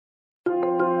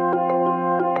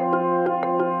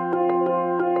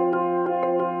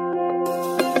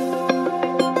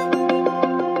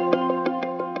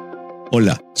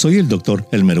Hola, soy el Dr.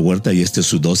 Elmer Huerta y esta es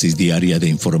su dosis diaria de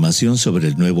información sobre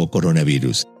el nuevo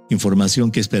coronavirus.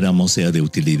 Información que esperamos sea de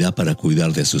utilidad para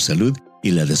cuidar de su salud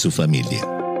y la de su familia.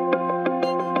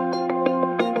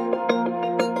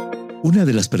 Una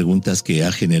de las preguntas que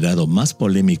ha generado más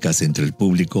polémicas entre el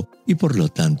público y por lo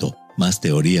tanto más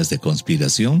teorías de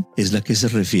conspiración es la que se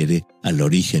refiere al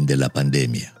origen de la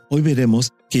pandemia. Hoy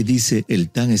veremos qué dice el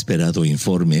tan esperado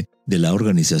informe de la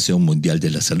Organización Mundial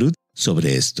de la Salud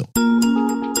sobre esto.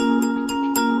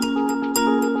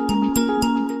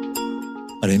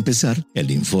 Para empezar, el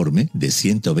informe de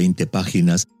 120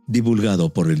 páginas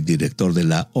divulgado por el director de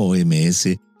la OMS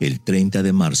el 30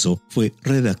 de marzo fue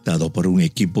redactado por un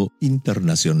equipo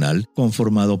internacional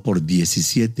conformado por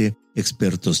 17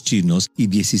 expertos chinos y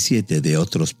 17 de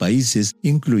otros países,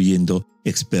 incluyendo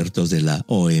expertos de la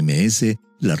OMS,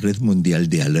 la Red Mundial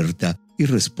de Alerta y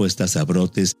Respuestas a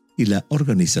Brotes y la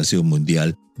Organización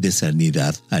Mundial de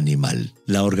Sanidad Animal.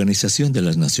 La Organización de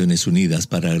las Naciones Unidas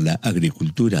para la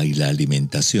Agricultura y la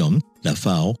Alimentación, la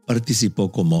FAO,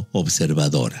 participó como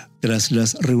observadora. Tras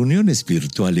las reuniones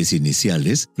virtuales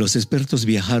iniciales, los expertos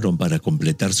viajaron para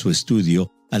completar su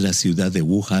estudio a la ciudad de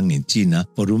Wuhan, en China,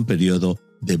 por un periodo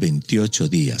de 28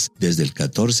 días, desde el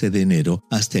 14 de enero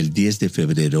hasta el 10 de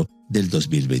febrero del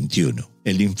 2021.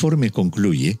 El informe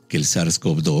concluye que el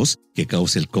SARS-CoV-2, que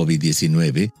causa el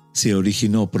COVID-19, se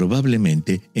originó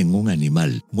probablemente en un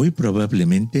animal, muy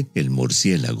probablemente el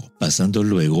murciélago, pasando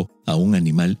luego a un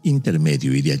animal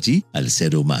intermedio y de allí al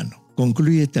ser humano.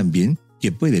 Concluye también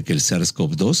que puede que el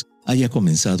SARS-CoV-2 haya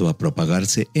comenzado a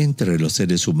propagarse entre los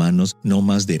seres humanos no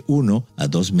más de 1 a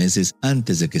 2 meses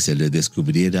antes de que se le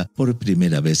descubriera por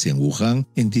primera vez en Wuhan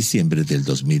en diciembre del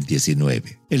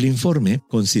 2019. El informe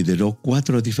consideró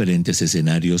 4 diferentes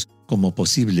escenarios como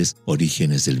posibles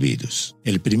orígenes del virus.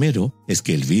 El primero es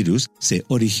que el virus se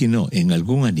originó en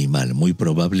algún animal, muy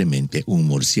probablemente un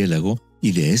murciélago,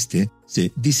 y de este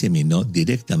se diseminó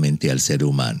directamente al ser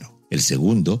humano. El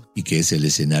segundo, y que es el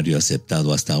escenario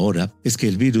aceptado hasta ahora, es que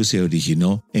el virus se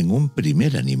originó en un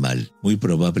primer animal, muy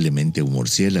probablemente un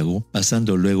murciélago,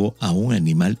 pasando luego a un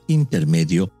animal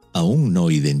intermedio aún no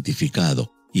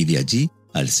identificado, y de allí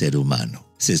al ser humano.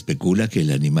 Se especula que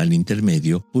el animal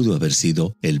intermedio pudo haber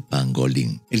sido el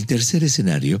pangolín. El tercer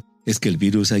escenario es que el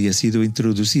virus haya sido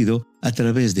introducido a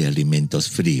través de alimentos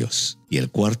fríos. Y el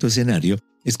cuarto escenario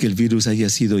es que el virus haya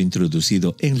sido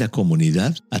introducido en la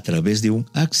comunidad a través de un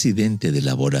accidente de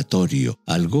laboratorio,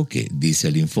 algo que, dice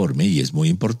el informe, y es muy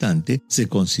importante, se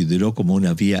consideró como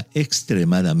una vía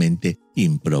extremadamente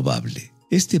improbable.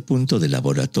 Este punto de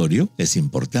laboratorio es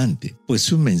importante, pues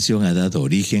su mención ha dado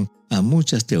origen a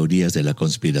muchas teorías de la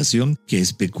conspiración que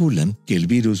especulan que el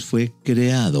virus fue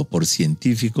creado por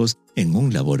científicos en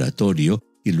un laboratorio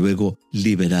y luego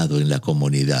liberado en la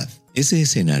comunidad. Ese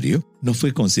escenario no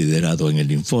fue considerado en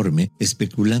el informe,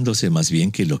 especulándose más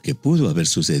bien que lo que pudo haber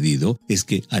sucedido es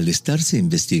que al estarse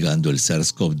investigando el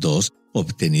SARS-CoV-2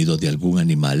 obtenido de algún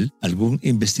animal, algún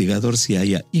investigador se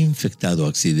haya infectado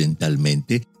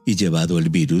accidentalmente y llevado el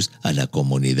virus a la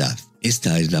comunidad.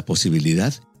 Esta es la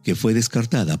posibilidad que fue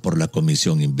descartada por la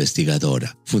comisión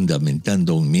investigadora,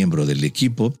 fundamentando un miembro del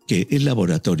equipo que el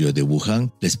laboratorio de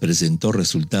Wuhan les presentó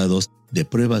resultados de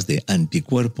pruebas de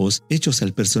anticuerpos hechos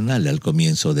al personal al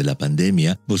comienzo de la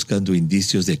pandemia, buscando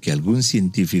indicios de que algún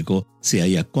científico se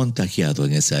haya contagiado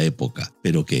en esa época,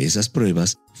 pero que esas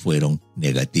pruebas fueron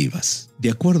negativas. De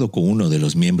acuerdo con uno de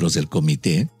los miembros del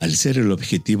comité, al ser el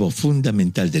objetivo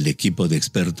fundamental del equipo de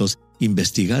expertos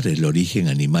investigar el origen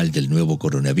animal del nuevo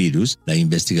coronavirus, la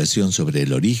investigación sobre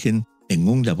el origen en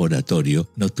un laboratorio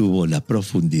no tuvo la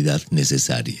profundidad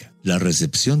necesaria. La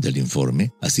recepción del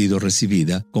informe ha sido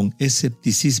recibida con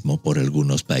escepticismo por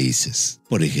algunos países.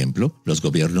 Por ejemplo, los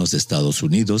gobiernos de Estados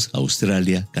Unidos,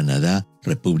 Australia, Canadá,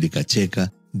 República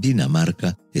Checa,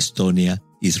 Dinamarca, Estonia,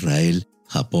 Israel,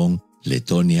 Japón,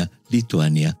 Letonia,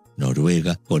 Lituania,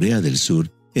 Noruega, Corea del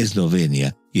Sur,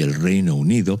 Eslovenia y el Reino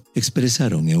Unido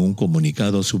expresaron en un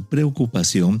comunicado su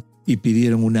preocupación y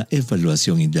pidieron una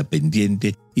evaluación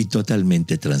independiente y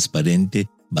totalmente transparente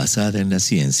basada en la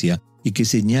ciencia y que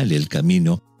señale el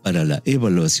camino para la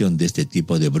evaluación de este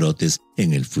tipo de brotes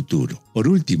en el futuro. Por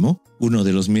último, uno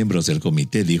de los miembros del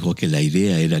comité dijo que la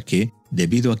idea era que,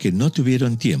 debido a que no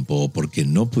tuvieron tiempo o porque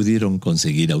no pudieron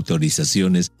conseguir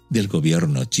autorizaciones del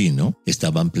gobierno chino,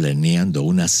 estaban planeando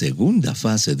una segunda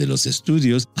fase de los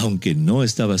estudios, aunque no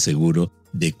estaba seguro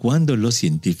de cuándo los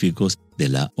científicos de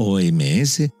la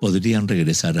OMS podrían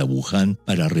regresar a Wuhan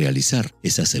para realizar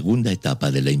esa segunda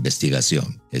etapa de la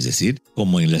investigación. Es decir,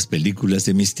 como en las películas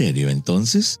de misterio,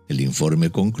 entonces, el informe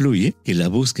concluye que la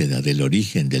búsqueda del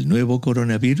origen del nuevo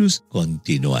coronavirus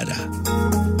continuará.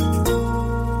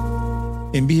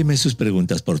 Envíeme sus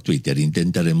preguntas por Twitter.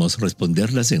 Intentaremos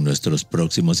responderlas en nuestros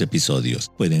próximos episodios.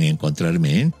 Pueden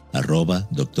encontrarme en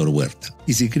 @Dr. Huerta.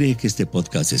 Y si cree que este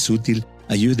podcast es útil,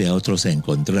 ayude a otros a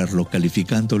encontrarlo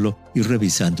calificándolo y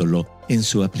revisándolo en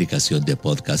su aplicación de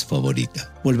podcast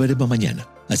favorita. Volveremos mañana,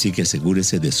 así que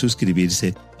asegúrese de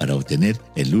suscribirse para obtener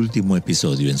el último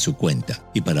episodio en su cuenta.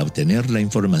 Y para obtener la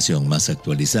información más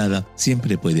actualizada,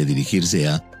 siempre puede dirigirse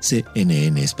a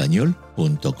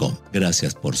cnnespañol.com.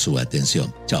 Gracias por su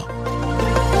atención. Chao.